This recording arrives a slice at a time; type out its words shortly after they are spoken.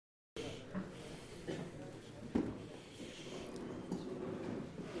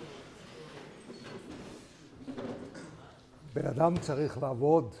בן אדם צריך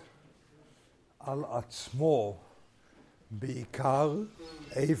לעבוד על עצמו בעיקר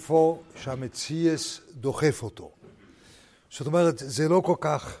איפה שהמציאות דוחף אותו. זאת אומרת, זה לא כל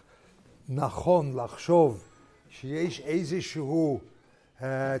כך נכון לחשוב שיש איזשהו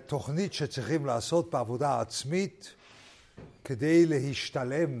תוכנית שצריכים לעשות בעבודה עצמית כדי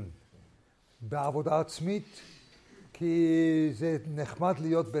להשתלם בעבודה עצמית, כי זה נחמד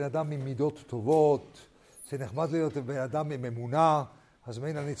להיות בן אדם עם מידות טובות, זה נחמד להיות בן אדם עם אמונה, אז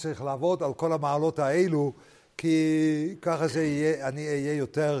אני צריך לעבוד על כל המעלות האלו, כי ככה זה יהיה, אני אהיה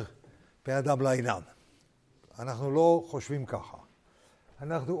יותר בן אדם לעניין. אנחנו לא חושבים ככה.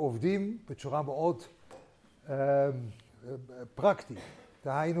 אנחנו עובדים בצורה מאוד פרקטית.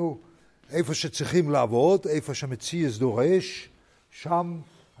 דהיינו, איפה שצריכים לעבוד, איפה שהמציאות דורש, שם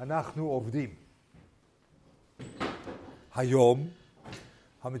אנחנו עובדים. היום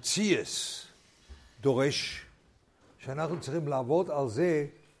המציאות דורש שאנחנו צריכים לעבוד על זה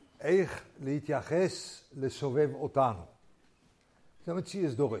איך להתייחס לסובב אותנו. זה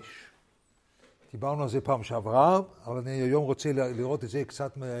המציאות דורש. דיברנו על זה פעם שעברה, אבל אני היום רוצה לראות את זה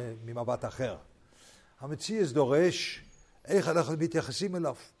קצת ממבט אחר. המציאות דורש איך אנחנו מתייחסים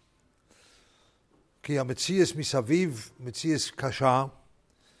אליו. כי המציאות מסביב, מציאות קשה,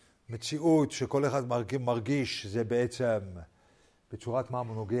 מציאות שכל אחד מרגיש שזה בעצם בצורת מה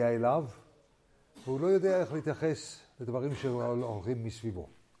נוגע אליו, והוא לא יודע איך להתייחס לדברים שהולכים מסביבו.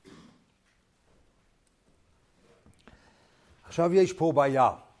 עכשיו יש פה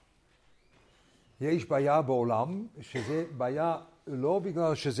בעיה. יש בעיה בעולם, שזה בעיה לא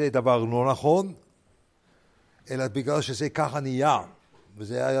בגלל שזה דבר לא נכון, אלא בגלל שזה ככה נהיה.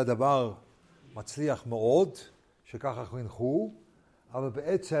 וזה היה דבר מצליח מאוד, שככה חינכו, אבל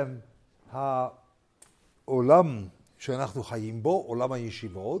בעצם העולם שאנחנו חיים בו, עולם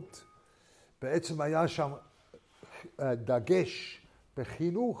הישיבות, בעצם היה שם דגש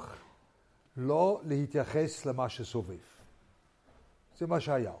בחינוך לא להתייחס למה שסובב. זה מה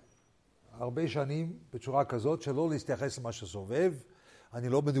שהיה. הרבה שנים בצורה כזאת שלא להתייחס למה שסובב, אני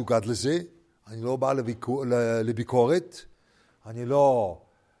לא מנוגד לזה, אני לא בא לביקורת, אני לא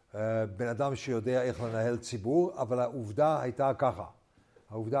בן אדם שיודע איך לנהל ציבור, אבל העובדה הייתה ככה.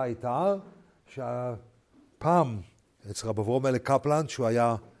 העובדה הייתה שהפעם אצל רב אברהם מלך קפלן, שהוא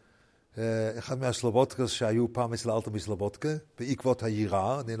היה אחד מהסלובודקה שהיו פעם אצל אלתר מסלובודקה, בעקבות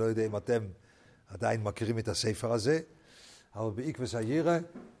היראה, אני לא יודע אם אתם עדיין מכירים את הספר הזה, אבל בעקבות היראה,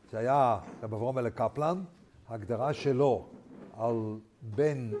 זה היה רב אברהם מלך קפלן, ההגדרה שלו על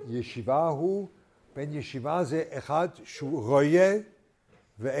בן ישיבה הוא, בן ישיבה זה אחד שהוא רואה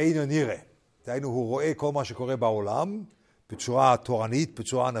ואינו נראה. דהיינו, הוא רואה כל מה שקורה בעולם, בצורה תורנית,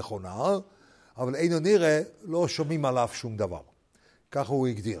 בצורה נכונה, אבל אינו נראה, לא שומעים עליו שום דבר. ככה הוא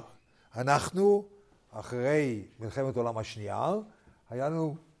הגדיר. אנחנו, אחרי מלחמת העולם השנייה, היה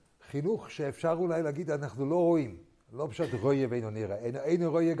לנו חינוך שאפשר אולי להגיד, אנחנו לא רואים. לא פשוט רואה ואינו נראה.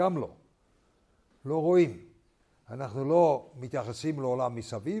 אינו רואה גם לא. לא רואים. אנחנו לא מתייחסים לעולם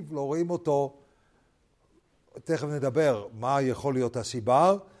מסביב, לא רואים אותו. תכף נדבר מה יכול להיות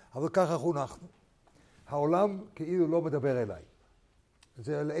הסיבה, אבל ככה חונכנו. העולם כאילו לא מדבר אליי.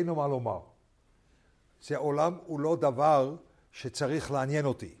 זה אין לו מה לומר. זה העולם הוא לא דבר שצריך לעניין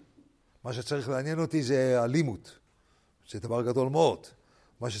אותי. מה שצריך לעניין אותי זה הלימוד. זה דבר גדול מאוד.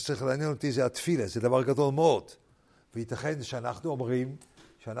 מה שצריך לעניין אותי זה התפילה. זה דבר גדול מאוד. וייתכן שאנחנו אומרים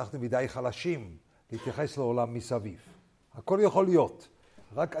שאנחנו מדי חלשים להתייחס לעולם מסביב. הכל יכול להיות.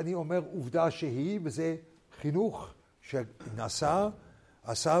 רק אני אומר עובדה שהיא, וזה חינוך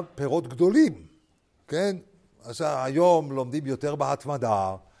עשה פירות גדולים. כן? אז היום לומדים יותר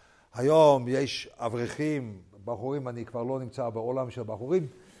בהתמדה. היום יש אברכים, בחורים, אני כבר לא נמצא בעולם של בחורים,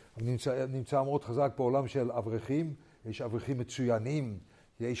 אני נמצא מאוד חזק בעולם של אברכים. יש אברכים מצוינים,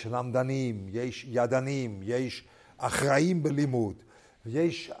 יש למדנים, יש ידנים, יש אחראים בלימוד,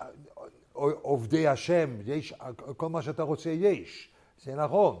 יש עובדי השם, יש כל מה שאתה רוצה יש. זה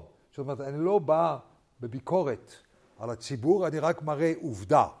נכון. זאת אומרת, אני לא בא בביקורת על הציבור, אני רק מראה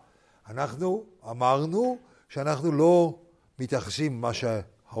עובדה. אנחנו אמרנו שאנחנו לא מתייחסים מה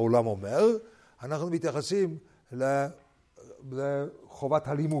שהעולם אומר, אנחנו מתייחסים לחובת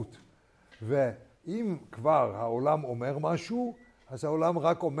הלימוד. ואם כבר העולם אומר משהו, אז העולם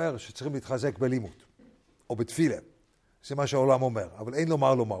רק אומר שצריכים להתחזק בלימוד, או בתפילה. זה מה שהעולם אומר, אבל אין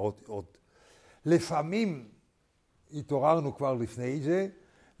לומר עוד. לפעמים התעוררנו כבר לפני זה,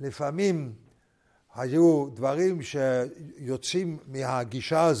 לפעמים היו דברים שיוצאים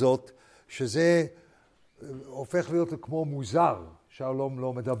מהגישה הזאת, שזה הופך להיות כמו מוזר שהעולם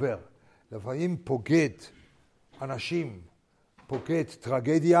לא מדבר. לפעמים פוגד אנשים, פוגד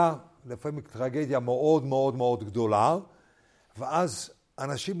טרגדיה, לפעמים טרגדיה מאוד מאוד מאוד גדולה, ואז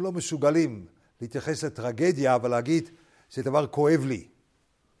אנשים לא מסוגלים להתייחס לטרגדיה ולהגיד, זה דבר כואב לי.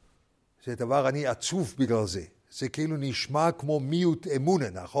 זה דבר, אני עצוב בגלל זה. זה כאילו נשמע כמו מיעוט אמונה,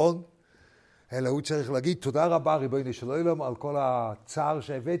 נכון? אלא הוא צריך להגיד, תודה רבה ריבונו של עולם על כל הצער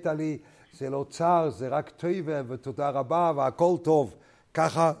שהבאת לי, זה לא צער, זה רק טוב ותודה רבה והכל טוב.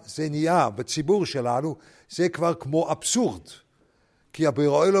 ככה זה נהיה בציבור שלנו, זה כבר כמו אבסורד. כי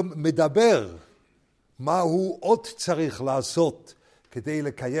הבורא עולם מדבר מה הוא עוד צריך לעשות כדי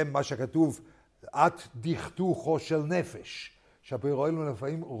לקיים מה שכתוב, את דכדוכו של נפש. שהבורא עולם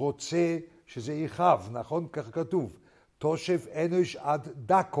לפעמים רוצה שזה יכאב, נכון? כך כתוב. תושב אנוש עד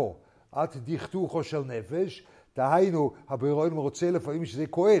דקו, את דכדוכו של נפש. דהיינו, הבורא עולם רוצה לפעמים שזה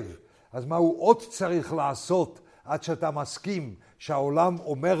כואב. אז מה הוא עוד צריך לעשות עד שאתה מסכים שהעולם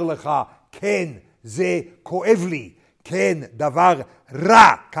אומר לך, כן, זה כואב לי, כן, דבר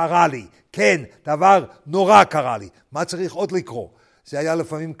רע קרה לי, כן, דבר נורא קרה לי. מה צריך עוד לקרוא? זה היה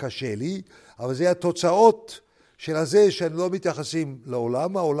לפעמים קשה לי, אבל זה התוצאות של זה שהם לא מתייחסים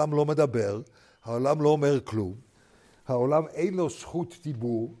לעולם, העולם לא מדבר, העולם לא אומר כלום, העולם אין לו זכות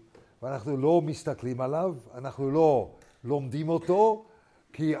דיבור, ואנחנו לא מסתכלים עליו, אנחנו לא לומדים אותו,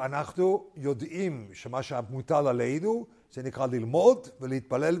 כי אנחנו יודעים שמה שמוטל עלינו, זה נקרא ללמוד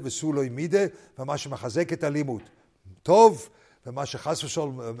ולהתפלל וסולוי מידה, ומה שמחזק את הלימוד טוב, ומה שחס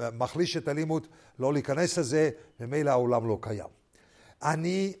ושלום מחליש את הלימוד, לא להיכנס לזה, ומילא העולם לא קיים.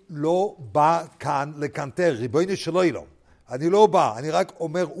 אני לא בא כאן לקנטר, ריבונו של עולם. אני לא בא, אני רק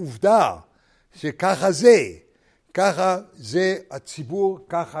אומר עובדה, שככה זה הציבור,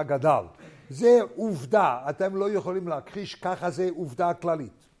 ככה גדל. זה עובדה, אתם לא יכולים להכחיש, ככה זה עובדה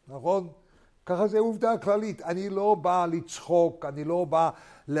כללית, נכון? ככה זה עובדה כללית. אני לא בא לצחוק, אני לא בא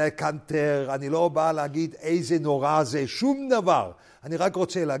לקנטר, אני לא בא להגיד איזה נורא זה, שום דבר. אני רק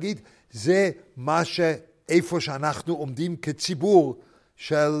רוצה להגיד, זה מה איפה שאנחנו עומדים כציבור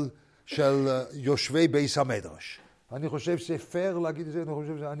של יושבי בית המדרש. אני חושב שזה פייר להגיד את זה, אני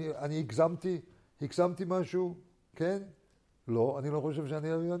חושב שאני הגזמתי משהו, כן? לא, אני לא חושב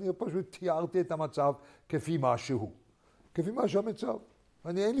אני פשוט תיארתי את המצב כפי מה שהוא. כפי מה שהמצב.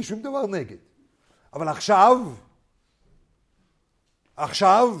 אין לי שום דבר נגד. אבל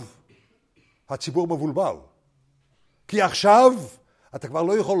עכשיו, הציבור מבולבל. כי עכשיו, אתה כבר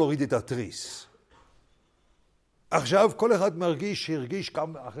לא יכול להוריד את התריס. עכשיו, כל אחד שהרגיש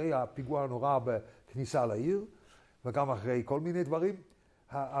גם אחרי הפיגוע הנורא בכניסה לעיר, וגם אחרי כל מיני דברים,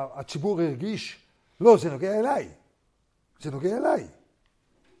 הציבור הרגיש, לא, זה נוגע אליי. זה נוגע אליי.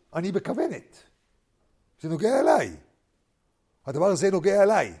 אני בכוונת. זה נוגע אליי. הדבר הזה נוגע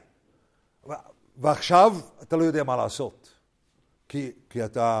אליי. ועכשיו אתה לא יודע מה לעשות. כי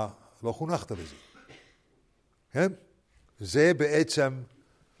אתה לא חונכת לזה. כן? זה בעצם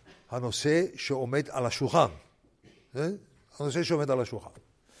הנושא שעומד על השולחן. כן? הנושא שעומד על השולחן.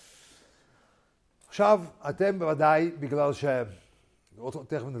 עכשיו, אתם בוודאי, בגלל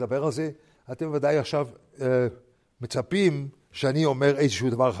תכף נדבר על זה, אתם בוודאי עכשיו מצפים שאני אומר איזשהו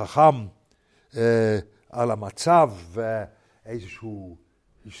דבר חכם על המצב ואיזשהו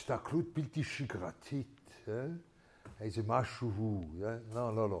הסתכלות בלתי שגרתית, איזה משהו,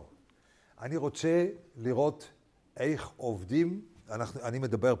 לא. אני רוצה לראות איך עובדים, אני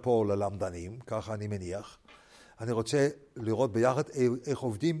מדבר פה ללמדנים, ככה אני מניח, אני רוצה לראות ביחד איך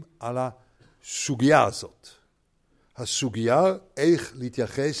עובדים על הסוגיה הזאת. הסוגיה איך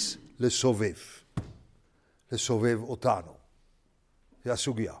להתייחס לסובב אותנו. זה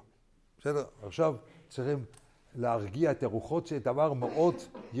הסוגיה. בסדר? עכשיו צריכים להרגיע את הרוחות, זה דבר מאוד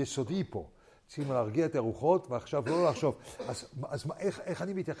יסודי פה. צריכים להרגיע את הרוחות, ועכשיו לא לחשוב. אז איך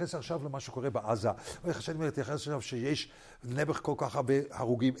אני מתייחס עכשיו למה שקורה בעזה? או איך שאני מתייחס עכשיו שיש נעבך כל כך הרבה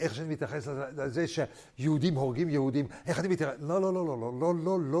הרוגים? איך שאני מתייחס לזה שיהודים הורגים יהודים? איך אני מתייחס? לא,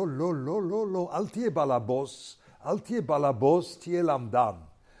 אל תהיה בלבוס, תהיה למדן.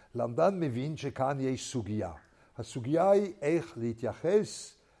 למדן מבין שכאן יש סוגיה. הסוגיה היא איך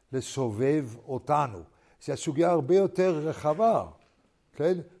להתייחס לסובב אותנו. זו הסוגיה הרבה יותר רחבה.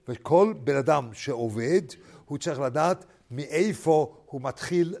 כן? וכל בן אדם שעובד, הוא צריך לדעת מאיפה הוא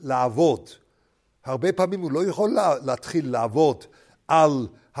מתחיל לעבוד. הרבה פעמים הוא לא יכול להתחיל לעבוד על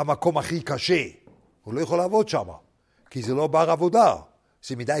המקום הכי קשה. הוא לא יכול לעבוד שם, כי זה לא בר עבודה.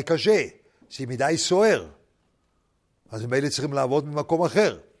 זה מדי קשה, זה מדי סוער. אז הם אלה צריכים לעבוד ממקום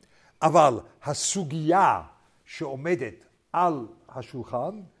אחר. אבל הסוגיה שעומדת על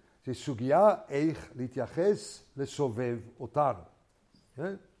השולחן, זה סוגיה איך להתייחס לסובב אותנו.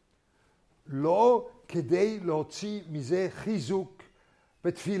 לא כדי להוציא מזה חיזוק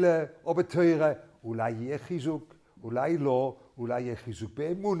בתפילה או בתורה. אולי יהיה חיזוק, אולי לא, אולי יהיה חיזוק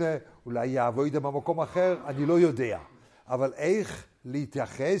באמונה, אולי יעבוד במקום אחר, אני לא יודע. אבל איך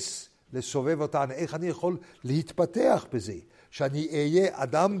להתייחס לסובב אותנו, איך אני יכול להתפתח בזה, שאני אהיה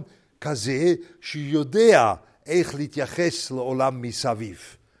אדם כזה שיודע איך להתייחס לעולם מסביב,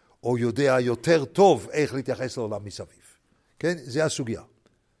 או יודע יותר טוב איך להתייחס לעולם מסביב. כן? זה הסוגיה.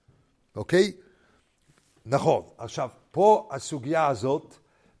 אוקיי? נכון. עכשיו, פה הסוגיה הזאת,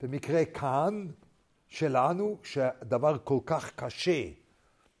 במקרה כאן שלנו, שדבר כל כך קשה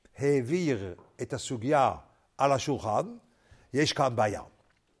העביר את הסוגיה על השולחן, יש כאן בעיה.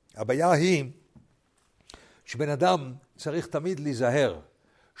 הבעיה היא שבן אדם צריך תמיד להיזהר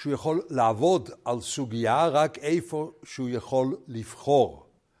שהוא יכול לעבוד על סוגיה רק איפה שהוא יכול לבחור,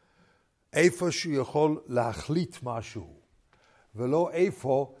 איפה שהוא יכול להחליט משהו, ולא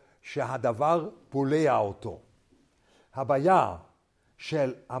איפה שהדבר בולע אותו. הבעיה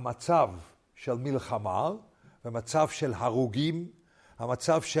של המצב של מלחמה, ומצב של הרוגים,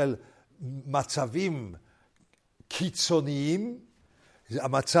 המצב של מצבים קיצוניים,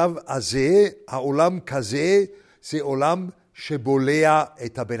 המצב הזה, העולם כזה, זה עולם שבולע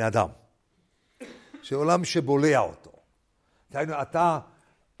את הבן אדם. זה עולם שבולע אותו. אתה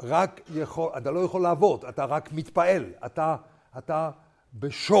רק יכול, אתה לא יכול לעבוד, אתה רק מתפעל, אתה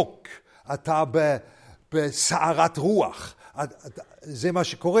בשוק, אתה בסערת רוח, זה מה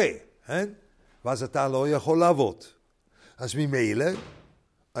שקורה, ואז אתה לא יכול לעבוד. אז ממילא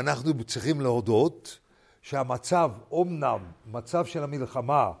אנחנו צריכים להודות שהמצב, אומנם מצב של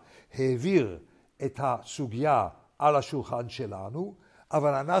המלחמה, העביר את הסוגיה על השולחן שלנו,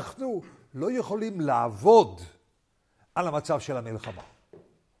 אבל אנחנו לא יכולים לעבוד על המצב של המלחמה.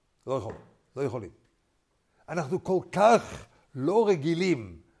 לא יכולים. אנחנו כל כך לא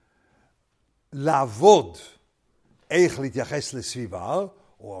רגילים לעבוד איך להתייחס לסביבה,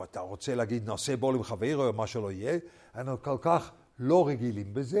 או אתה רוצה להגיד נעשה בול עם חבר או מה שלא יהיה, אנחנו כל כך לא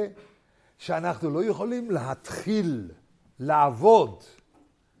רגילים בזה, שאנחנו לא יכולים להתחיל לעבוד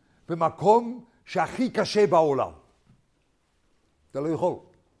במקום שהכי קשה בעולם. אתה לא יכול.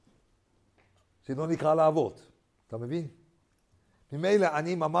 זה לא נקרא לעבוד. אתה מבין? ממילא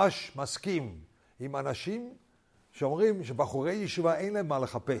אני ממש מסכים עם אנשים שאומרים שבחורי ישיבה אין להם מה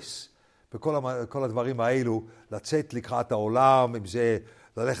לחפש בכל הדברים האלו, לצאת לקראת העולם, אם זה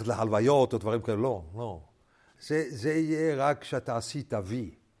ללכת להלוויות או דברים כאלה. לא. זה יהיה רק שאתה עשית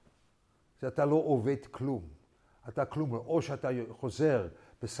וי. שאתה לא עובד כלום. אתה כלום, או שאתה חוזר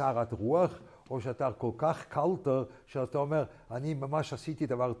בסערת רוח, או שאתה כל כך קלטר, שאתה אומר, אני ממש עשיתי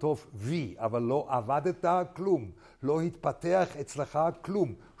דבר טוב וי, אבל לא עבדת כלום. לא התפתח אצלך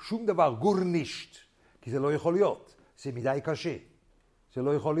כלום. שום דבר, גורנישט. כי זה לא יכול להיות. זה מדי קשה. זה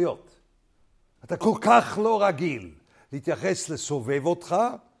לא יכול להיות. אתה כל כך לא רגיל להתייחס לסובב אותך,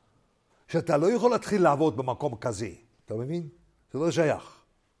 שאתה לא יכול להתחיל לעבוד במקום כזה. אתה מבין? זה לא שייך.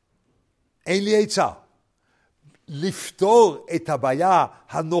 אין לי עצה. לפתור את הבעיה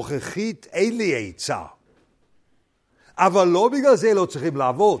הנוכחית, אין לי עצה. אבל לא בגלל זה לא צריכים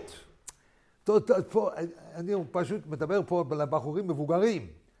לעבוד. אני פשוט מדבר פה לבחורים מבוגרים,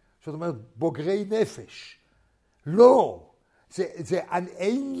 זאת אומרת בוגרי נפש. לא,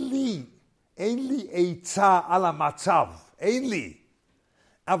 אין לי עצה על המצב, אין לי.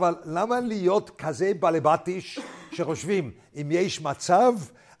 אבל למה להיות כזה בלבטיש שחושבים, אם יש מצב,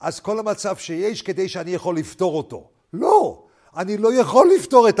 אז כל המצב שיש כדי שאני יכול לפתור אותו. לא, אני לא יכול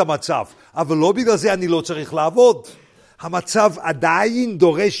לפתור את המצב, אבל לא בגלל זה אני לא צריך לעבוד. המצב עדיין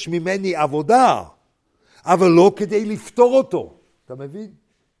דורש ממני עבודה, אבל לא כדי לפתור אותו. אתה מבין?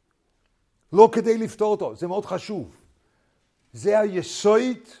 לא כדי לפתור אותו, זה מאוד חשוב. זה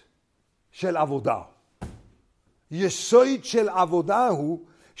היסוד של עבודה. יסוד של עבודה הוא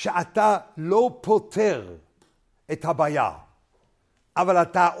שאתה לא פותר את הבעיה, אבל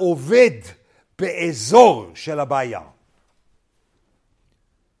אתה עובד באזור של הבעיה.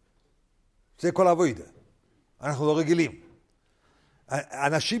 זה כל העבודה. אנחנו לא רגילים.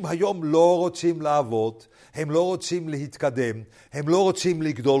 אנשים היום לא רוצים לעבוד, הם לא רוצים להתקדם, הם לא רוצים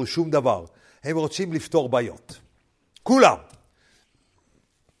לגדול שום דבר. הם רוצים לפתור בעיות. כולם.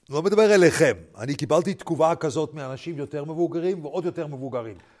 לא מדבר אליכם. אני קיבלתי תגובה כזאת מאנשים יותר מבוגרים ועוד יותר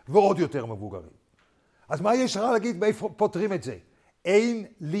מבוגרים. ועוד יותר מבוגרים. אז מה יש לך להגיד באיפה פותרים את זה? אין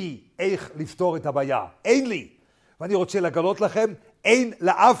לי איך לפתור את הבעיה. אין לי. ואני רוצה לגלות לכם, אין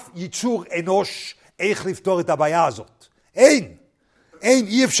לאף יצור אנוש איך לפתור את הבעיה הזאת. אין.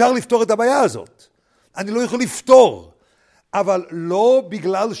 אי אפשר לפתור את הבעיה הזאת. אני לא יכול לפתור. אבל לא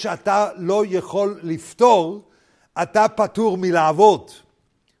בגלל שאתה לא יכול לפתור, אתה פטור מלעבוד.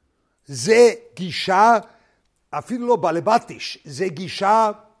 זה גישה, אפילו לא בלבטיש, זה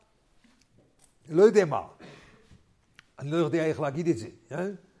גישה, לא יודע מה. אני לא יודע איך להגיד את זה.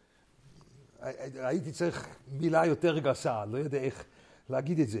 הייתי צריך מילה יותר גסה, לא יודע איך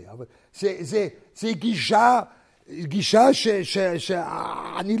להגיד את זה, אבל זה גישה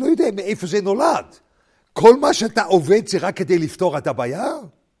שאני לא יודע מאיפה זה נולד. כל מה שאתה עובד זה רק כדי לפתור את הבעיה?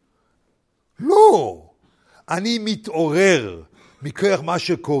 לא. אני מתעורר מכוח מה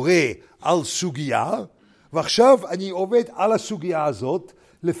שקורה על סוגיה, ועכשיו אני עובד על הסוגיה הזאת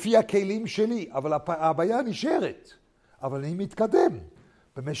לפי הכלים שלי, אבל הבעיה נשארת. אבל אני מתקדם.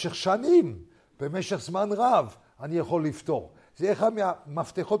 במשך שנים, במשך זמן רב, אני יכול לפתור. זה אחד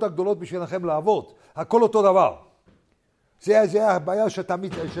מהמפתחות הגדולות בשבילכם לעבוד. הכל אותו דבר. זה הבעיה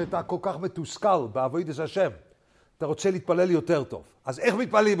שאתה כל כך מתוסכל בעבודת השם. אתה רוצה להתפלל יותר טוב. אז איך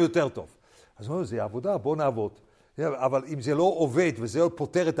מתפללים יותר טוב? אז זה עבודה, בוא נעבוד. אבל אם זה לא עובד וזה לא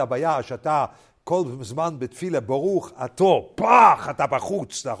פותר את הבעיה שאתה כל זמן בתפילה ברוך, אתה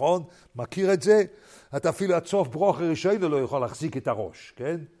בחוץ, נכון? מכיר את זה? אתה אפילו עד סוף ברוך הראשון לא יכול להחזיק את הראש,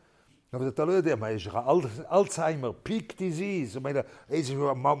 כן? אבל אתה לא יודע מה יש לך, אלצהיימר, פיק דיזיז, איזושהי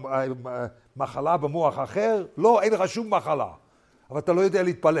מחלה במוח אחר, לא, אין לך שום מחלה, אבל אתה לא יודע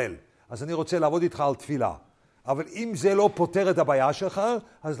להתפלל, אז אני רוצה לעבוד איתך על תפילה, אבל אם זה לא פותר את הבעיה שלך,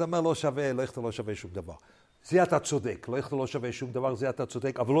 אז אתה אומר לא שווה, לא יכתוב לא שווה שום דבר. זה אתה צודק, לא יכתוב לא שווה שום דבר, זה אתה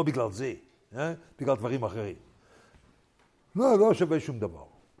צודק, אבל לא בגלל זה, בגלל דברים אחרים. לא שווה שום דבר.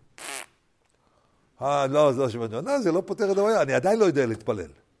 לא שווה שום דבר, זה לא פותר את הבעיה, אני עדיין לא יודע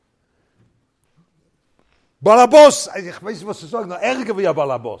להתפלל. בעל הבוס, אני חושב בסוסוג, נערגע ויה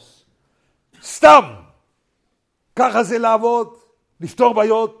בעל הבוס. סתם. ככה זה לעבוד, לפתור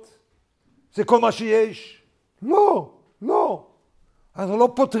בעיות. זה כל מה שיש. לא. אנחנו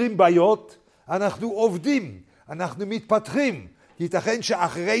לא פותרים בעיות, אנחנו עובדים, אנחנו מתפתחים. ייתכן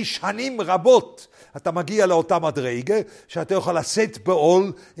שאחרי שנים רבות אתה מגיע לאותה מדרגה, שאתה יכול לשאת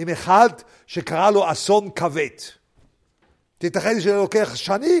בעול עם אחד שקרא לו אסון כבד. ייתכן שזה לוקח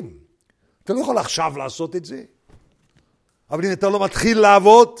שנים. אתה לא יכול עכשיו לעשות את זה. אבל אם אתה לא מתחיל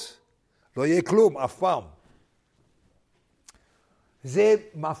לעבוד, לא יהיה כלום, אף פעם. זה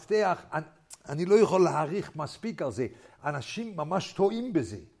מפתח, אני לא יכול להעריך מספיק על זה. אנשים ממש טועים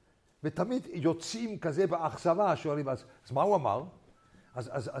בזה. ותמיד יוצאים כזה באכזבה, שואלים, אז מה הוא אמר?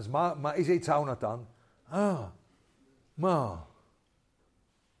 אז איזה עצה הוא נתן? מה?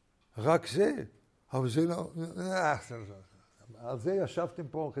 רק זה? אבל זה לא... על זה ישבתם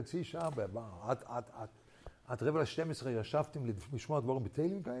פה חצי שעה, עד 11:45 ישבתם לשמוע דברים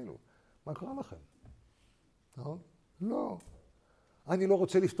בטיילים כאלו? מה קרה לכם? לא. אני לא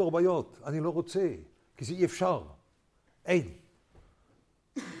רוצה לפתור בעיות, אני לא רוצה, כי זה אי אפשר. אין.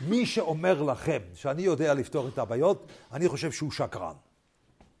 מי שאומר לכם שאני יודע לפתור את הבעיות, אני חושב שהוא שקרן.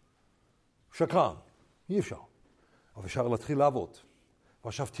 שקרן, אי אפשר. אבל אפשר להתחיל לעבוד.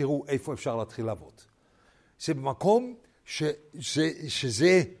 ועכשיו תראו איפה אפשר להתחיל לעבוד. זה במקום שזה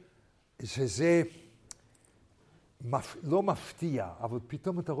לא מפתיע, אבל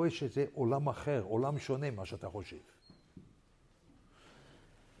פתאום אתה רואה שזה עולם אחר, עולם שונה מה שאתה חושב.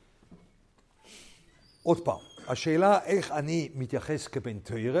 עוד פעם, השאלה איך אני מתייחס כבן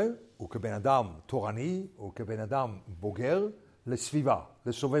תורה, או כבן אדם תורני, או כבן אדם בוגר, לסביבה,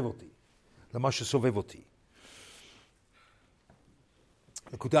 לסובב אותי, למה שסובב אותי.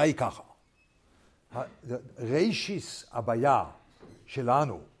 הנקודה היא ככה. ראשיס הבעיה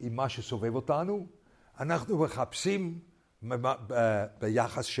שלנו עם מה שסובב אותנו, אנחנו מחפשים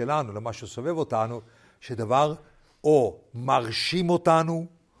ביחס שלנו למה שסובב אותנו, שדבר או מרשים אותנו,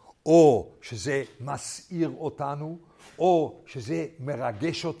 או שזה מסעיר אותנו, או שזה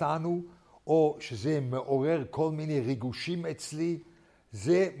מרגש אותנו, או שזה מעורר כל מיני ריגושים אצלי,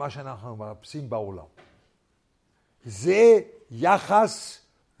 זה מה שאנחנו מחפשים בעולם. זה יחס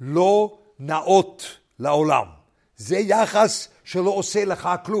לא נאות לעולם. זה יחס שלא עושה לך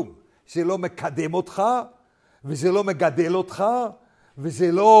כלום. זה לא מקדם אותך, וזה לא מגדל אותך,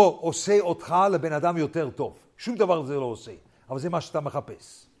 וזה לא עושה אותך לבן אדם יותר טוב. שום דבר זה לא עושה, אבל זה מה שאתה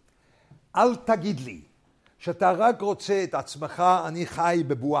מחפש. אל תגיד לי שאתה רק רוצה את עצמך, אני חי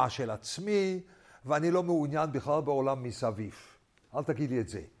בבועה של עצמי, ואני לא מעוניין בכלל בעולם מסביב. אל תגיד לי את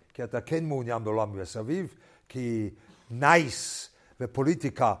זה, כי אתה כן מעוניין בעולם מסביב, כי נייס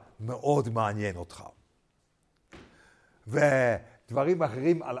ופוליטיקה מאוד מעניין אותך. ודברים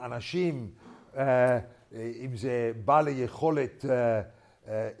אחרים על אנשים, אם זה בעל יכולת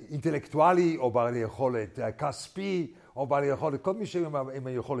אינטלקטואלי, או בעל יכולת כספי, או בעל יכולת, כל מי עם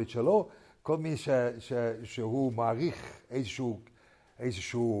היכולת שלו, כל מי שהוא מעריך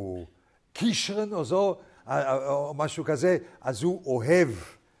איזשהו קישרן או זו, או משהו כזה, אז הוא אוהב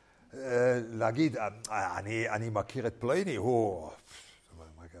להגיד, אני מכיר את פלייני, הוא...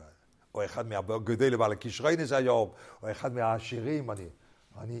 או אחד מהגדולים בעל הקישריינס היום, או אחד מהעשירים,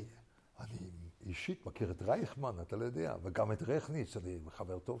 אני אישית מכיר את רייכמן, אתה לא יודע, וגם את רכניץ, אני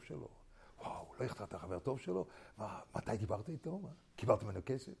חבר טוב שלו. וואו, לא הכתרת חבר טוב שלו? מתי דיברת איתו? קיבלת ממנו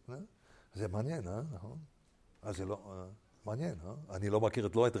כסף? זה מעניין, נכון? אז זה לא... מעניין, אני לא מכיר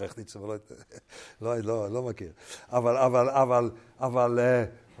לא את רכניץ, אבל לא מכיר. אבל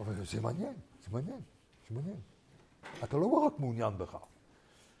זה מעניין, זה מעניין. אתה לא רק מעוניין בך.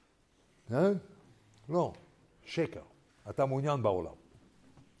 לא, שקר. אתה מעוניין בעולם.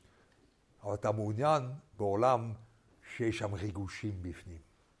 אבל אתה מעוניין בעולם שיש שם ריגושים בפנים.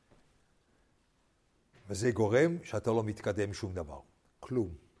 וזה גורם שאתה לא מתקדם שום דבר. כלום.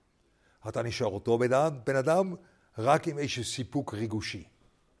 אתה נשאר אותו בן אדם רק עם איזה סיפוק ריגושי.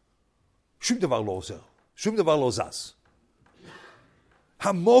 שום דבר לא עוזר. שום דבר לא זז.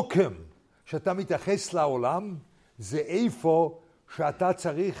 המוקם שאתה מתייחס לעולם זה איפה שאתה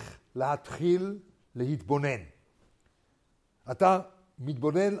צריך להתחיל להתבונן. אתה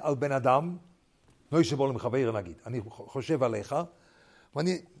מתבונן על בן אדם, לא ישבול עם חבר נגיד, אני חושב עליך,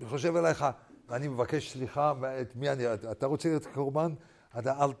 ואני מבקש סליחה, אתה רוצה להיות קורבן?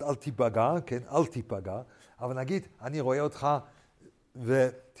 אל תיפגע, כן, אל תיפגע, אבל נגיד, אני רואה אותך,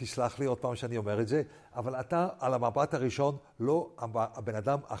 ותסלח לי עוד פעם שאני אומר את זה, אבל אתה על המבט הראשון לא הבן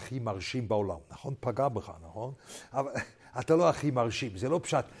אדם הכי מרשים בעולם, נכון? פגע בך, נכון? אבל אתה לא הכי מרשים, זה לא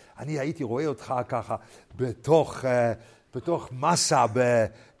פשט. אני הייתי רואה אותך ככה בתוך מסה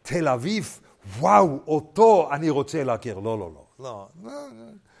בתל אביב, וואו, אותו אני רוצה להכיר. לא.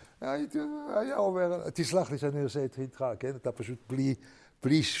 היה אומר, תסלח לי שאני עושה את איתך, כן? אתה פשוט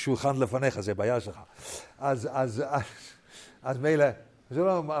בלי שולחן לפניך, זה בעיה שלך. אז מילא, זה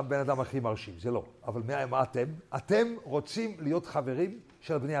לא הבן אדם הכי מרשים, זה לא. אבל מה אתם? אתם רוצים להיות חברים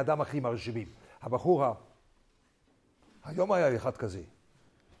של בני האדם הכי מרשימים. הבחור, היום היה אחד כזה,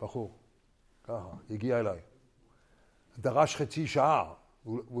 בחור, ככה, הגיע אליי. דרש חצי שעה,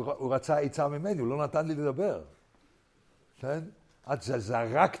 הוא רצה עצה ממני, הוא לא נתן לי לדבר. כן? אז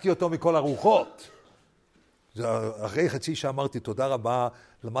זרקתי אותו מכל הרוחות. אחרי חצי שעה אמרתי, תודה רבה,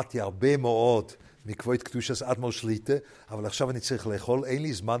 למדתי הרבה מאוד מכבוד קדושת אדמו"ר שליט"א, אבל עכשיו אני צריך לאכול, אין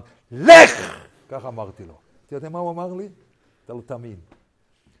לי זמן, לך! ככה אמרתי לו. אתה יודע מה הוא אמר לי? אתה לא תאמין.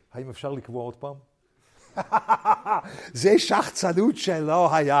 האם אפשר לקבוע עוד פעם? זה שחצנות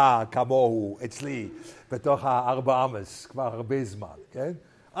שלא היה כמוהו אצלי בתוך הארבע אמס, כבר הרבה זמן, כן?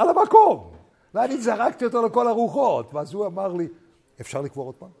 על המקום. ואני זרקתי אותו לכל הרוחות, ואז הוא אמר לי, אפשר לקבור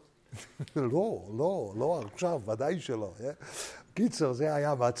עוד פעם? לא, עכשיו, ודאי שלא. קיצר, זה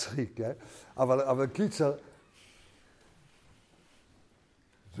היה מצחיק, אבל קיצר,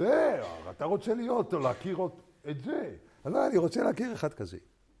 זה, אתה רוצה להיות, להכיר את זה. לא, אני רוצה להכיר אחד כזה.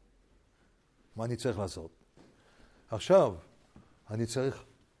 מה אני צריך לעשות? עכשיו, אני צריך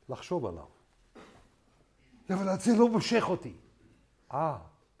לחשוב עליו. אבל זה לא מושך אותי.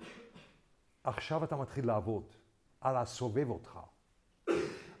 עכשיו אתה מתחיל לעבוד על הסובב אותך.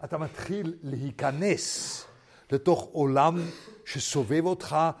 אתה מתחיל להיכנס לתוך עולם שסובב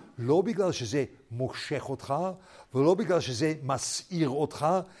אותך, לא בגלל שזה מושך אותך, ולא בגלל שזה מסעיר אותך,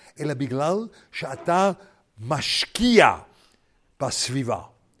 אלא בגלל שאתה משקיע בסביבה.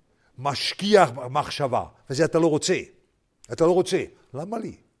 משקיע במחשבה, וזה אתה לא רוצה. אתה לא רוצה. למה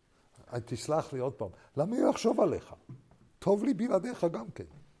לי? תסלח לי עוד פעם. למה לי לחשוב עליך? טוב לי בלעדיך גם כן.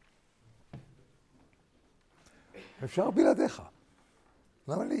 אפשר בלעדיך.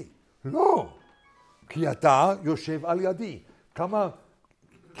 למה לי? לא. כי אתה יושב על ידי.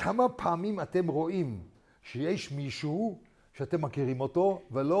 כמה פעמים אתם רואים שיש מישהו שאתם מכירים אותו,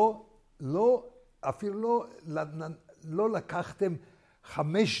 אפילו לא לקחתם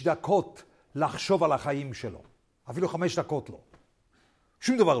 5 דקות לחשוב על החיים שלו. אפילו 5 דקות לא.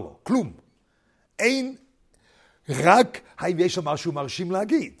 שום דבר לא. כלום. אין רק האם יש לו משהו מרשים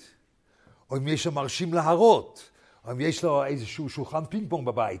להגיד. או אם יש לו מרשים להראות. או אם יש לו איזשהו שולחן פינג פונג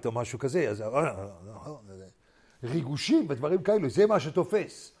בבית או משהו כזה. אז ריגושים ודברים כאלו. זה מה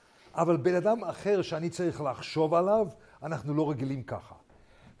שתופס. אבל בן אדם אחר שאני צריך לחשוב עליו, אנחנו לא רגילים ככה.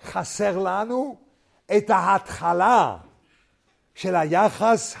 חסר לנו את ההתחלה של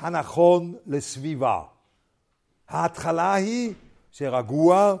היחס הנכון לסביבה. ההתחלה היא, זה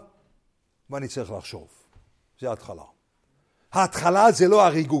רגוע, ואני צריך לחשוב. זה ההתחלה. ההתחלה זה לא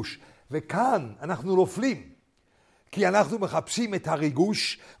הריגוש. וכאן אנחנו נופלים. כי אנחנו מחפשים את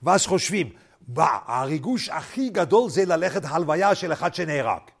הריגוש, ואז חושבים, הריגוש הכי גדול זה ללכת הלוויה של אחד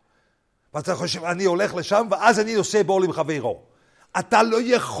שנהרג. ואתה חושב, אני הולך לשם, ואז אני נוסע בו עם חברו. אתה לא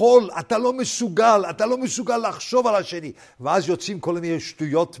יכול, אתה לא מסוגל לחשוב על השני. ואז יוצאים כל מיני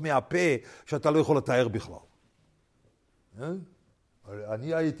שטויות מהפה, שאתה לא יכול לתאר בכלל.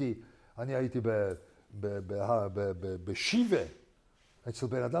 אני הייתי בשיבה, אצל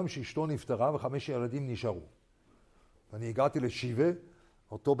בן אדם שאשתו נפטרה ו5 ילדים נשארו. ואני הגעתי לשיבה,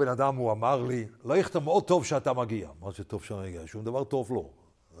 אותו בן אדם הוא אמר לי, לא איך אתה מאוד טוב שאתה מגיע. מה זה טוב שאני מגיע? שום דבר טוב לא.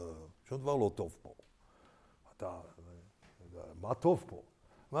 שום דבר לא טוב פה. מה טוב פה?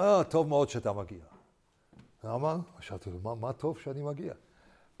 מה טוב מאוד שאתה מגיע. למה? מה טוב שאני מגיע?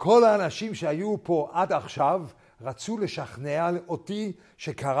 כל האנשים שהיו פה עד עכשיו רצו לשכנע אותי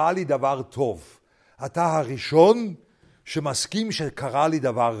שקרה לי דבר טוב. אתה הראשון שמסכים שקרה לי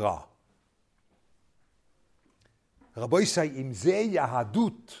דבר רע. רבו ישראל, אם זה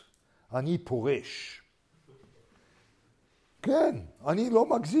יהדות, אני פורש. כן, אני לא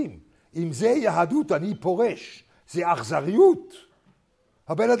מגזים. אם זה יהדות, אני פורש. זה אכזריות.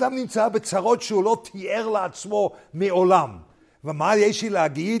 הבן אדם נמצא בצרות שהוא לא תיאר לעצמו מעולם. ומה יש לי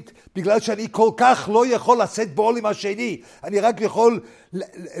להגיד? בגלל שאני כל כך לא יכול לשאת בעול עם השני. אני רק יכול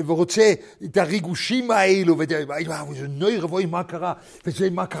ורוצה את הריגושים האלו, וזה נוי רבוי מה קרה, וזה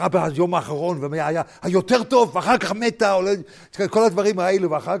מה קרה ביום האחרון, ומה היה היותר טוב, ואחר כך מתה, כל הדברים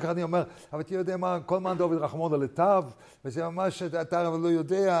האלו, ואחר כך אני אומר, אבל אתה יודע מה, כל מן דוד רחמון על הטב, וזה ממש, אתה לא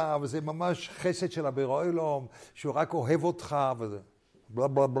יודע, אבל זה ממש חסד של הבורא עולם, שהוא רק אוהב אותך, וזה. בלה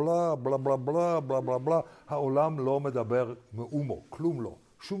בלה בלה, בלה בלה בלה, בלה בלה בלה, העולם לא מדבר מאומו, כלום לא,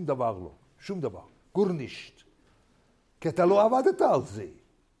 שום דבר לא, שום דבר, גורנישט. כי אתה לא עבדת על זה.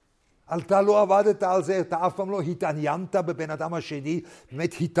 אתה לא עבדת על זה, אתה אף פעם לא התעניינת בבן אדם השני,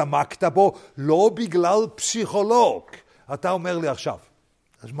 באמת התעמקת בו, לא בגלל פסיכולוג. אתה אומר לי עכשיו,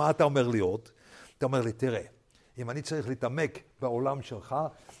 אז מה אתה אומר לי עוד? אתה אומר לי, תראה, אם אני צריך להתעמק בעולם שלך,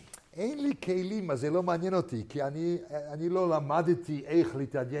 אין לי כלים, אז זה לא מעניין אותי, כי אני לא למדתי איך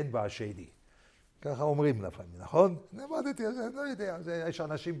להתעניין בשני. ככה אומרים לפעמים, נכון? למדתי, אז אני לא יודע, יש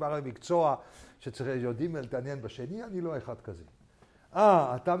אנשים בעלי מקצוע שיודעים להתעניין בשני, אני לא אחד כזה.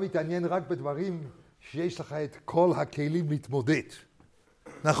 אתה מתעניין רק בדברים שיש לך את כל הכלים להתמודד.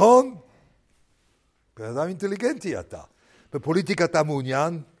 נכון? בן אדם אינטליגנטי אתה. בפוליטיקה אתה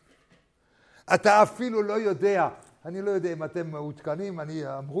מעוניין? אתה אפילו לא יודע, אני לא יודע אם אתם מעודכנים,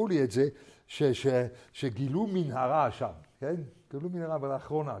 אמרו לי את זה, שגילו מנהרה שם, כן? גילו מנהרה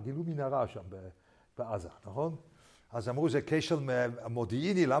לאחרונה, גילו מנהרה שם בעזה, נכון? אז אמרו זה כשל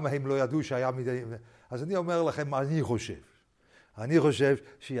מודיעיני, למה הם לא ידעו שהיה מדי... אז אני אומר לכם מה אני חושב. אני חושב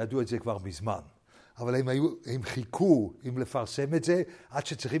שידעו את זה כבר מזמן. אבל הם חיכו אם לפרסם את זה, עד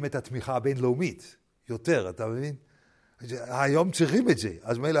שצריכים את התמיכה הבינלאומית. יותר, אתה מבין? היום צריכים את זה.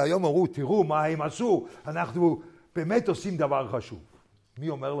 אז מילא היום אמרו, תראו מה הם עשו, אנחנו באמת עושים דבר חשוב. מי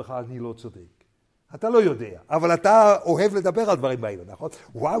אומר לך, אני לא צודק? אתה לא יודע, אבל אתה אוהב לדבר על דברים האלה, נכון?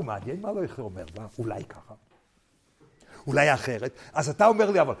 וואו, מעניין מה לא יכול אומר, אולי ככה. אולי אחרת. אז אתה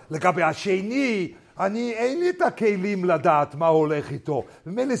אומר לי, אבל לגבי השני, אין לי את הכלים לדעת מה הולך איתו.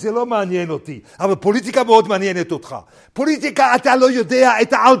 ומילא זה לא מעניין אותי, אבל פוליטיקה מאוד מעניינת אותך. פוליטיקה אתה לא יודע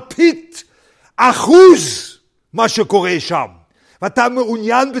את האלפית אחוז מה שקורה שם. ואתה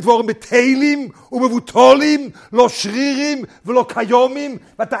מעוניין בדברים בטיילים ומבוטולים, לא שרירים ולא קיומים,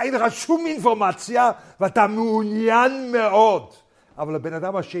 ואתה אין לך שום אינפורמציה, ואתה מעוניין מאוד. אבל הבן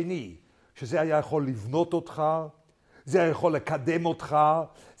אדם השני, שזה היה יכול לבנות אותך, זה יכול לקדם אותך,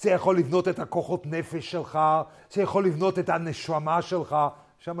 זה יכול לבנות את הכוחות נפש שלך, זה יכול לבנות את הנשמה שלך,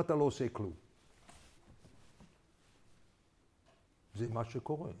 שם אתה לא עושה כלום. זה מה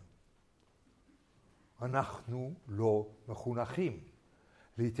שקורה. אנחנו לא מחונכים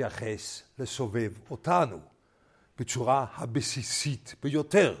להתייחס לסובב אותנו בצורה הבסיסית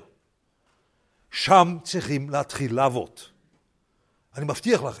ביותר. שם צריכים להתחיל לעבוד. אני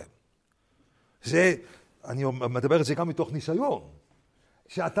מבטיח לכם. אני מדבר את זה גם מתוך ניסיון.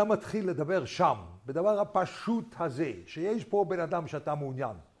 שאתה מתחיל לדבר שם, בדבר הפשוט הזה, שיש פה בן אדם שאתה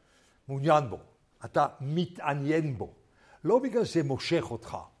מעוניין בו, אתה מתעניין בו. לא בגלל שזה מושך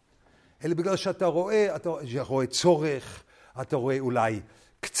אותך, אלא בגלל שאתה רואה צורך, אתה רואה אולי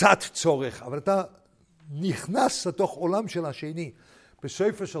קצת צורך, אבל אתה נכנס לתוך עולם של השני.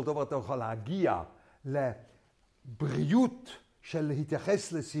 בסופו של דבר אתה יכול להגיע לבריאות של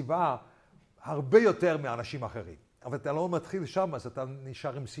להתייחס לסביבה הרבה יותר מאנשים אחרים. אבל אתה לא מתחיל שם, אז אתה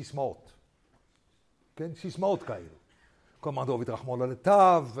נשאר עם סיסמאות. כן? סיסמאות כאלו. כל מה דוד רחמון על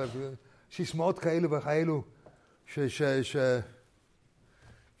הטב, סיסמאות כאלו וכאלו,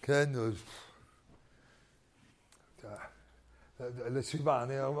 כן, לסביבה,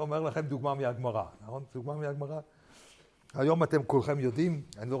 אני אומר לכם דוגמה מהגמרא, נכון? דוגמה מהגמרא. היום אתם כולכם יודעים,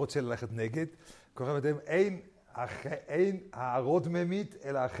 אני לא רוצה ללכת נגד, כולכם יודעים, אין הערות ממית,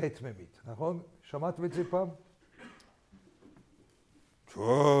 אלא החטא ממית, נכון? שמעתם את זה פעם?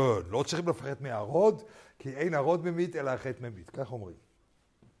 לא צריכים לפחד מהערות, כי אין הערות ממית, אלא החטא ממית, כך אומרים.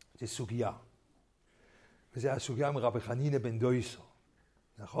 זה סוגיה. וזה הסוגיה מרבי חנינא בן דויסו.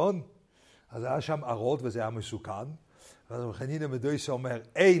 נכון? אז היה שם ערות וזה היה מסוכן. ואז חנינא בן דויסא אומר,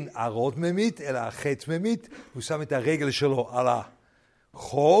 אין ערות ממית, אלא החץ ממית. הוא שם את הרגל שלו על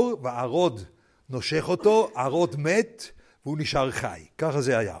החור, והערוד נושך אותו, הערוד מת, והוא נשאר חי. ככה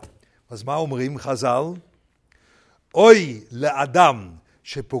זה היה. אז מה אומרים חז"ל? אוי לאדם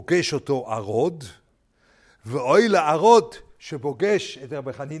שפוגש אותו ערוד, ואוי לערוד שפוגש את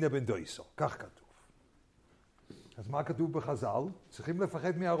רבי חנינא בן דויסא. כך כתוב. אז מה כתוב בחז"ל? צריכים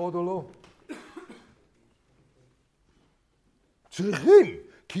לפחד מערוד או לא? צריכים,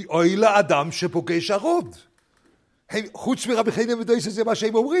 כי אוי לאדם שפוגש ערוד. חוץ מרבי חנינא בן דויסא זה מה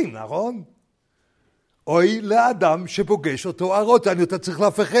שהם אומרים, נכון? אוי לאדם שפוגש אותו ערוד, אתה צריך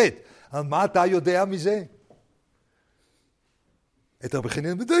לפחד. אבל מה אתה יודע מזה? את רבי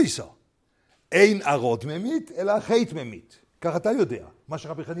חנינא בן דויסא. אין ערוד ממית, אלא חץ ממית. כך אתה יודע, מה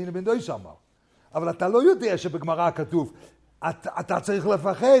שרבי חנינא בן דויסא אמר. אבל אתה לא יודע שבגמרא כתוב, אתה צריך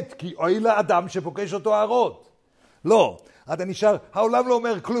לפחד, כי אוי לאדם שפוגש אותו ערוד. לא, אתה נשאר, העולם לא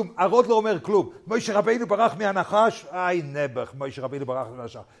אומר כלום, ערוד לא אומר כלום. משה רבינו ברח מהנחש, נבח, משה רבינו ברח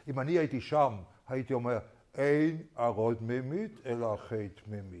מהנחש. אם אני הייתי שם, הייתי אומר, אין ערוד ממית, אלא חץ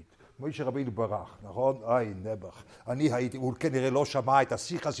ממית. משה רבינו ברח, נכון? נבח. אני הייתי, הוא כנראה לא שמע את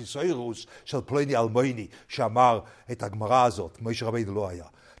השיחס איסוירוס של פלוני אלמוני, שאמר את הגמרא הזאת. משה רבינו לא היה.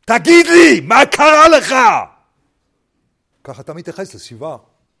 תגיד לי, מה קרה לך? ככה אתה מתייחס לסביבה,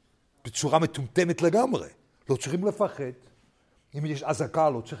 בצורה מטומטמת לגמרי. לא צריכים לפחד. אם יש אזעקה,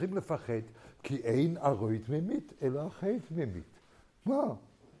 לא צריכים לפחד, כי אין ערוד ממית, אלא חץ ממית. מה?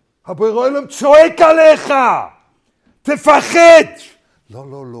 הבורא עולם צועק עליך! תפחד!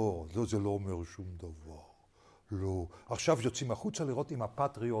 לא, זה לא אומר שום דבר. לא. עכשיו יוצאים החוצה לראות אם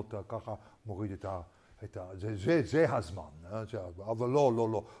הפטריוט ככה מוריד את ה... זה הזמן. אבל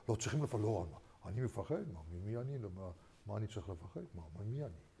לא צריכים לפחד. לא, אני מפחד? מי אני? מה אני צריך לפחד? מי אני?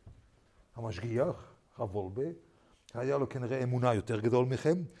 המשגיח, חבולבה, היה לו כנראה אמונה יותר גדול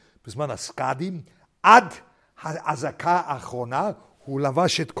מכם. בזמן הסקאדים, עד האזעקה האחרונה, הוא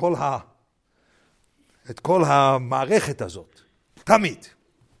לבש את כל המערכת הזאת. תמיד.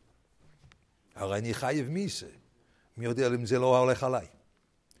 הרי אני חייב מיסה. מי יודע אם זה לא הולך עליי.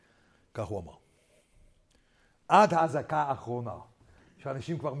 כך הוא אמר. עד האזעקה האחרונה.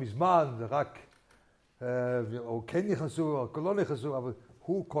 שאנשים כבר מזמן, זה רק, או כן נכנסו, או לא נכנסו, אבל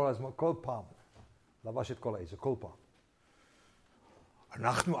הוא כל הזמן, כל פעם, לבש את כל העזה, כל פעם.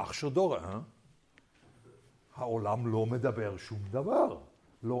 אנחנו אח של דורה, העולם לא מדבר שום דבר.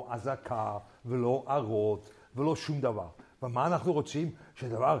 לא אזעקה, ולא ערות, ולא שום דבר. ומה אנחנו רוצים?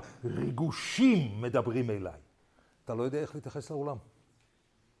 שדבר ריגושים מדברים אליי. אתה לא יודע איך להתייחס לעולם.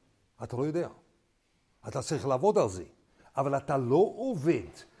 אתה לא יודע. אתה צריך לעבוד על זה. אבל אתה לא עובד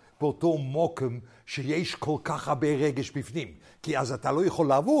באותו מוקם שיש כל כך הרבה רגש בפנים. כי אז אתה לא יכול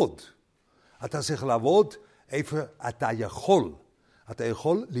לעבוד. אתה צריך לעבוד איפה אתה יכול. אתה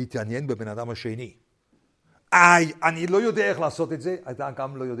יכול להתעניין בבן אדם השני. אני לא יודע איך לעשות את זה, אתה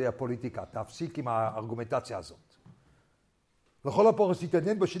גם לא יודע פוליטיקה. תפסיק עם הארגומנטציה הזאת. לכל הפורס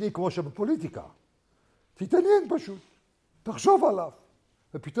תתעניין בשני כמו שבפוליטיקה. תתעניין פשוט. תחשוב עליו.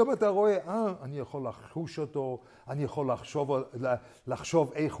 ופתאום אתה רואה, אני יכול לחוש אותו, אני יכול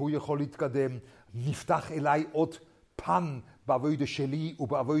לחשוב איך הוא יכול להתקדם. נפתח אליי עוד פן בעבודה שלי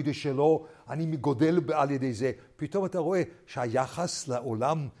ובעבודה שלו. אני מגודל על ידי זה. פתאום אתה רואה שהיחס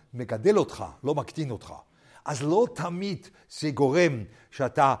לעולם מגדל אותך, לא מקטין אותך. אז לא תמיד זה גורם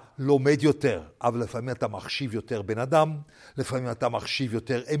שאתה לומד יותר, אבל לפעמים אתה מחשיב יותר בן אדם, לפעמים אתה מחשיב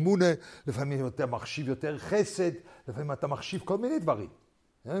יותר אמונה, לפעמים אתה מחשיב יותר חסד, לפעמים אתה מחשיב כל מיני דברים.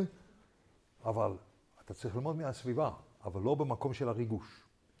 אבל אתה צריך ללמוד מהסביבה, אבל לא במקום של הריגוש.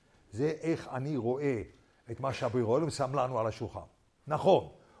 זה איך אני רואה את מה שהבורא עולם שם לנו על השולחן. נכון,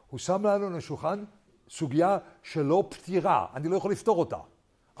 הוא שם לנו על השולחן סוגיה שלא פתירה, אני לא יכול לפתור אותה.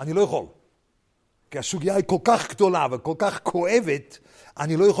 אני לא יכול. כי הסוגיה היא כל כך גדולה וכל כך כואבת,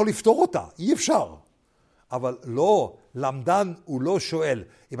 אני לא יכול לפתור אותה, אי אפשר. אבל לא, למדן הוא לא שואל,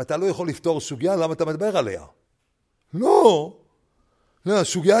 אם אתה לא יכול לפתור סוגיה, למה אתה מדבר עליה? לא,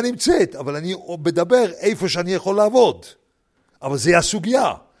 הסוגיה נמצאת, אבל אני מדבר איפה שאני יכול לעבוד. אבל זה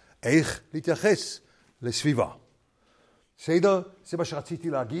הסוגיה, איך להתייחס לסביבה. בסדר? זה מה שרציתי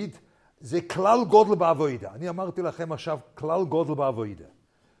להגיד, זה כלל גודל בעבודה. אני אמרתי לכם עכשיו, כלל גודל בעבודה.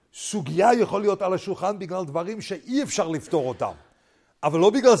 סוגיה יכול להיות על השולחן בגלל דברים שאי אפשר לפתור אותם. אבל לא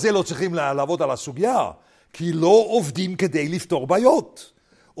בגלל זה לא צריכים לעבוד על הסוגיה, כי לא עובדים כדי לפתור בעיות.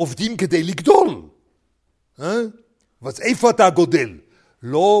 עובדים כדי לגדול. אז איפה אתה גודל?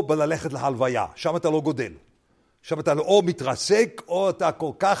 לא בללכת להלוויה, שם אתה לא גודל. שם אתה או מתרסק, או אתה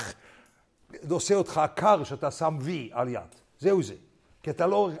כל כך עושה אותך קר שאתה שם וי על יד. זהו זה. כי אתה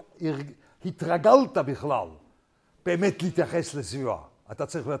לא התרגלת בכלל באמת להתייחס לסביבה. אתה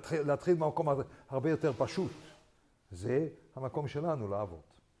צריך להתחיל במקום הרבה יותר פשוט. זה המקום שלנו לעבוד.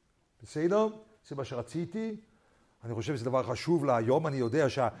 בסדר? זה מה שרציתי. אני חושב שזה דבר חשוב להיום. אני יודע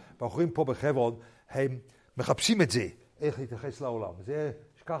שהבחורים פה בחברון, הם מחפשים את זה, איך להתייחס לעולם. זה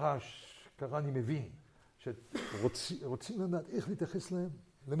ככה אני מבין, שרוצים לדעת איך להתייחס להם,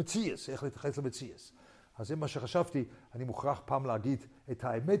 למציאס, איך להתייחס למציאס. אז זה מה שחשבתי, אני מוכרח פעם להגיד את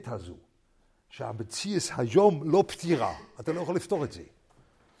האמת הזו, שהמציאס היום לא פתירה, אתה לא יכול לפתור את זה.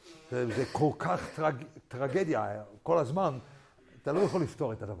 זה כל כך טרגדיה, כל הזמן, אתה לא יכול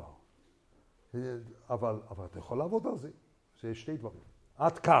לפתור את הדבר. אבל אתה יכול לעבוד על זה. זה שתי דברים.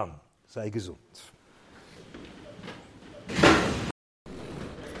 עד כאן, sei gesund.